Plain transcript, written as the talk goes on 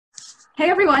Hey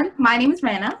everyone, my name is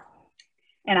Rana,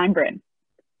 And I'm Bryn.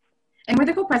 and we're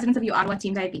the co-presidents of uOttawa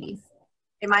Team Diabetes.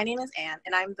 And my name is Anne,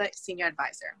 and I'm the senior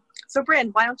advisor. So, Bryn,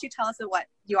 why don't you tell us what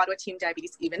uOttawa Team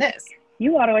Diabetes even is?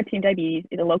 uOttawa Team Diabetes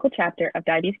is a local chapter of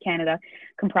Diabetes Canada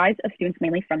comprised of students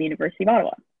mainly from the University of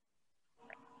Ottawa.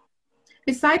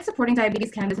 Besides supporting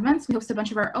Diabetes Canada's events, we host a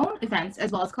bunch of our own events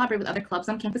as well as collaborate with other clubs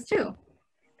on campus too.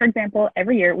 For example,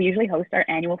 every year we usually host our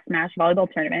annual Smash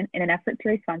volleyball tournament in an effort to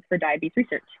raise funds for diabetes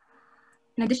research.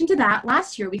 In addition to that,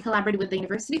 last year we collaborated with the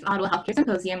University of Ottawa Healthcare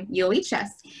Symposium, uOHS,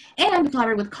 and we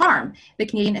collaborated with CARM, the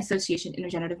Canadian Association in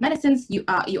Regenerative Medicine's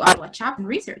uOttawa chapter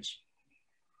research.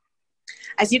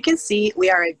 As you can see, we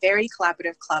are a very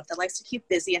collaborative club that likes to keep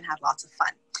busy and have lots of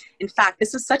fun. In fact,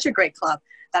 this is such a great club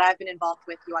that I've been involved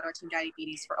with uOttawa Team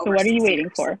Diabetes for over 6 years. So what are you waiting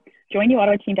for? Join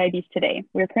uOttawa Team Diabetes today.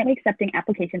 We are currently accepting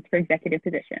applications for executive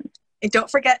positions. And don't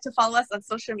forget to follow us on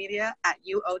social media at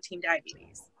uO Team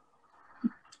Diabetes.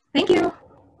 Thank you.